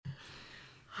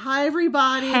Hi,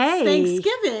 everybody. Hey. It's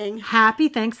Thanksgiving. Happy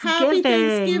Thanksgiving. Happy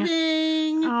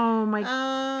Thanksgiving. Oh, my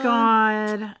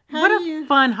God. how What do a you-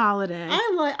 fun holiday.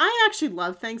 I actually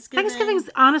love Thanksgiving. Thanksgiving's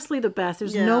honestly the best.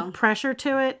 There's Yeah. no pressure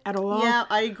to it at all. Yeah,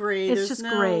 I agree. It's just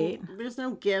great. There's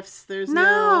no gifts. There's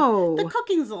No. The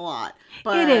cooking's a lot.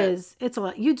 But It is. It's a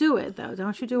lot. You do it, though.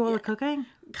 Don't you do all the cooking?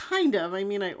 Kind of. I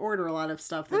mean, I order a lot of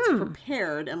stuff that's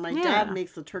prepared, and my dad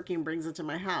makes the turkey and brings it to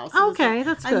my house. And Okay, it's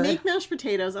that's I good. make mashed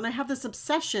potatoes, and I have this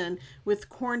obsession with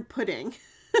corn pudding.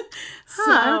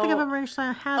 I don't think I've ever actually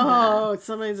had that. Oh,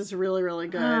 sometimes it's really, really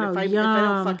good Oh, if I yum.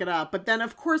 don't fuck it up. But then,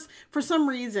 of course, for some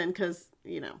reason, because,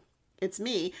 it's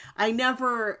me, I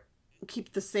never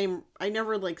keep the same, I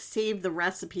never save the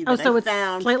recipe that so I it's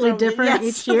found. slightly different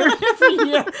each year? Every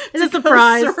year. It's a to go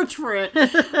surprise. Search for it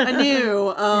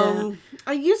anew.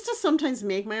 I used to sometimes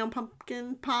make my own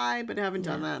pumpkin pie, but I haven't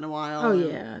done that in a while. Oh,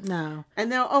 yeah. No.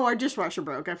 And now, our dishwasher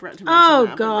broke. I forgot to mention that. Oh,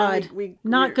 but God. then we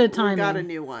Not good We timing. got a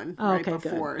new one Oh, right okay, good.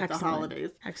 before the Excellent. holidays.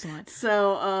 Excellent.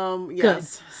 So,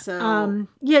 yes. So,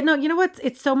 Yeah, no, you know what?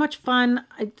 It's so much fun.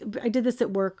 I did this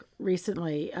at work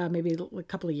recently, maybe a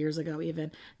couple of years ago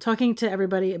even, talking to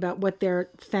everybody about what their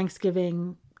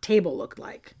Thanksgiving table looked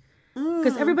like.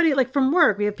 Because everybody, from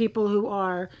work, we have people who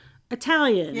are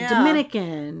Italian, Yeah.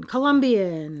 Dominican,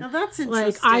 Colombian, now that's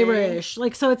interesting. Irish,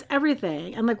 so it's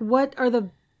everything. And what are the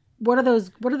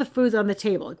foods on the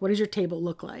table? What does your table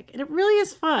look like? And it really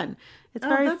is fun. It's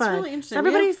very that's fun. really interesting. So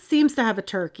everybody seems to have a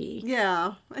turkey.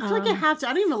 Yeah, I feel like you have to.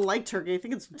 I don't even like turkey. I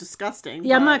think it's disgusting.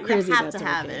 Yeah, I'm but not crazy you have about to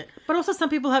turkey. have it. But also some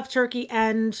people have turkey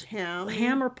and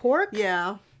ham or pork.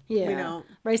 Yeah, Yeah. we don't.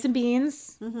 Rice and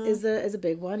beans is a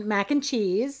big one. Mac and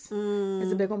cheese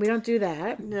is a big one. We don't do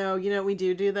that. No, you know what we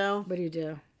do though? What do you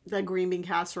do? The green bean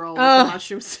casserole with the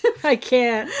mushroom soup. I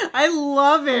can't. I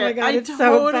love it. my God, I it's so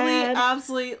totally, bad.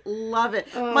 absolutely love it.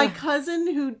 My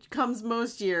cousin who comes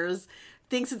most years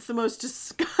thinks it's the most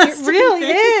disgusting. It really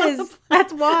thing. is.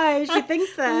 That's why she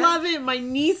thinks that. Love it. My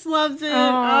niece loves it.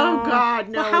 Oh God,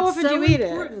 no! Well, how it's often so do you eat it?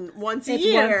 important. Once a It's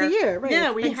year. once a year, right. Yeah,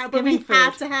 It's we Thanksgiving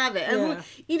have food. to have it, and Yeah. we'll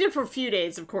eat it for a few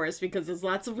days, of course, because there's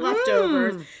lots of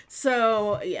leftovers.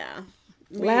 So yeah,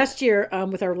 Last year,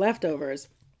 with our leftovers,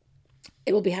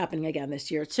 it will be happening again this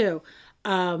year too.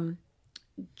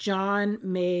 John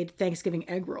made Thanksgiving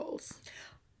egg rolls.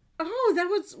 Oh, that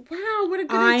was wow! What a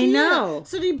good I idea. know.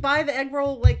 So did you buy the egg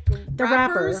roll The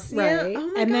wrappers? wrapper, right? Yeah.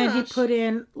 Oh my and then he gosh. put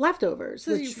in leftovers.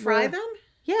 So did you fry them?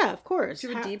 Yeah, of course. Do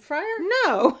you have a deep fryer?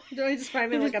 No. Do I just fry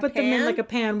them in You like just a put pan? them in a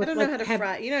pan with I don't know how to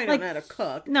fry. You know, I don't know how to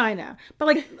cook. No, I know, but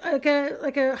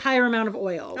like a higher amount of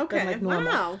oil Okay, than normal.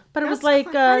 wow. But it was That's like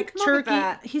fun. How did he come up with turkey.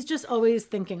 that? He's just always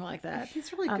thinking like that.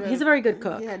 He's really good. He's a very good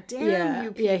cook. Yeah, damn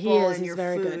you yeah, he people is. and He's your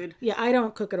very good. food. Yeah, I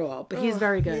don't cook at all, but he's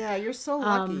very good. Yeah, you're so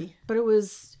lucky. But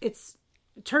it's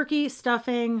turkey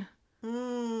stuffing.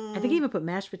 I think he even put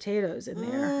mashed potatoes in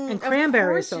there and Of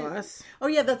cranberry course you- sauce. Oh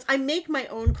yeah, I make my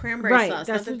own cranberry Right, sauce.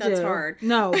 that's Not that what you that's do. hard.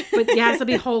 No, but it has to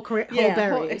be whole Yeah,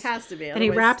 berries. it has to be. And he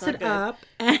otherwise wraps it's it not up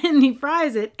and he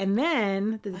fries it, and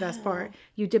then this is the best part: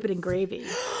 you dip it in gravy.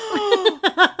 good.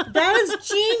 That is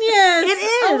genius. It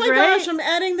is, Oh my right? gosh, I'm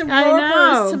adding the I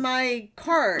know. ropers to my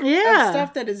cart Yeah. of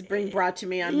stuff that is being brought to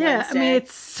me on Yeah, Wednesday. I mean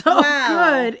it's so Wow.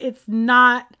 good. It's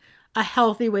not a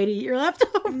healthy way to eat your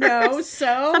leftovers. No, so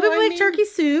some people I make mean, turkey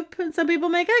soup, and some people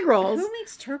make egg rolls. Who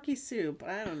makes turkey soup?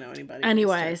 I don't know anybody. who makes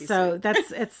Anyway, turkey so soup.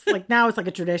 it's like now it's like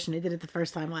a tradition. He did it the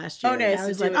first time last year. Oh, nice I to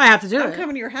was do like, it. I have to do it. I'm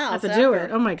coming to your house. I have to do after.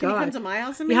 it. Oh my Can you God. come to my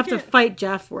house and You make have to it? fight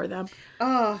Jeff for them.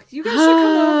 Oh, you guys should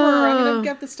come over. I'm gonna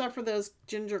get the stuff for those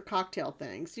ginger cocktail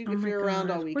things. If you're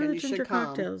around all What are weekend, the you ginger should come.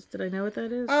 cocktails? Did I know what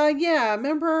that is? Yeah,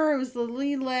 remember it was the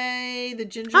Lillet, the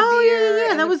ginger Oh, yeah, beer.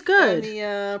 yeah, and that the- was good. And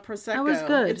the Prosecco. That was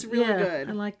good. It's really Yeah, good.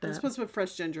 I like It's that. supposed to put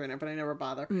fresh ginger in it, but I never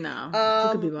bother. No,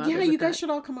 who could be bothered Yeah, with you guys that? should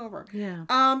all come over. Yeah.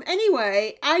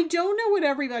 Anyway, I don't know what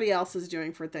everybody else is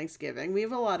doing for Thanksgiving. We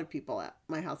have a lot of people at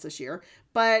my house this year.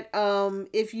 But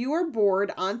if you are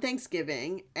bored on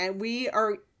Thanksgiving and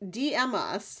DM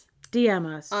us. DM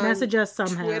us, on message us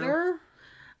somehow. Twitter.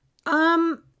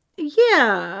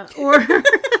 Yeah, or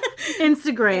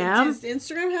Instagram. Does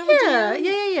Instagram have a Yeah, DM?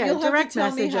 yeah. You'll have Direct to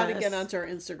tell me message how to us. get onto our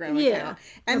Instagram Yeah, account.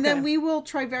 And then okay. we will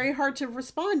try very hard to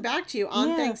respond back to you on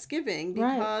Yeah, Thanksgiving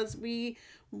right. because we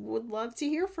would love to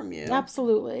hear from you.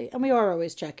 Absolutely, and we are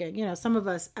always checking. You know, some of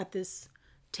us at this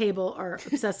table are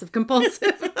obsessive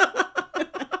compulsive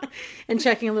and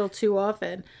checking a little too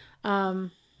often.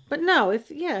 But no, if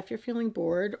you're feeling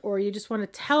bored or you just want to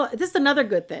tell, this is another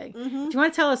good thing. If you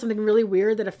want to tell us something really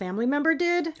weird that a family member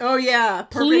did, Oh yeah,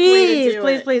 perfect way to do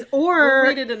it. please, We'll or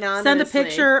read it send a anonymously.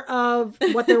 picture of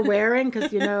what they're wearing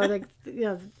because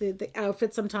the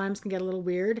outfits sometimes can get a little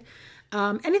weird.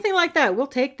 Anything like that, we'll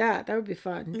take that. That would be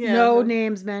fun. Yeah. No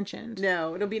names mentioned.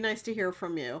 No, it'll be nice to hear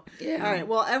from you. Yeah. All right.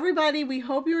 Well, everybody, we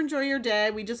hope you enjoy your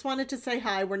day. We just wanted to say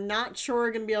hi. We're not sure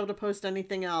we're going to be able to post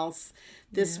anything else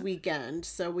this weekend.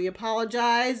 So we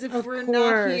apologize if we're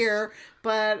not here,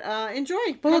 but enjoy.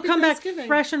 But we'll come back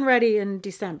fresh and ready in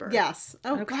December. Yes.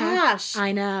 Oh, gosh.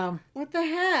 I know. What the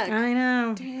heck? I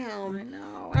know. Damn. I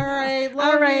know. All right.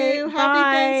 Love you. Bye.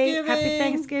 Happy Thanksgiving. Happy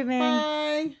Thanksgiving.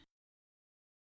 Bye.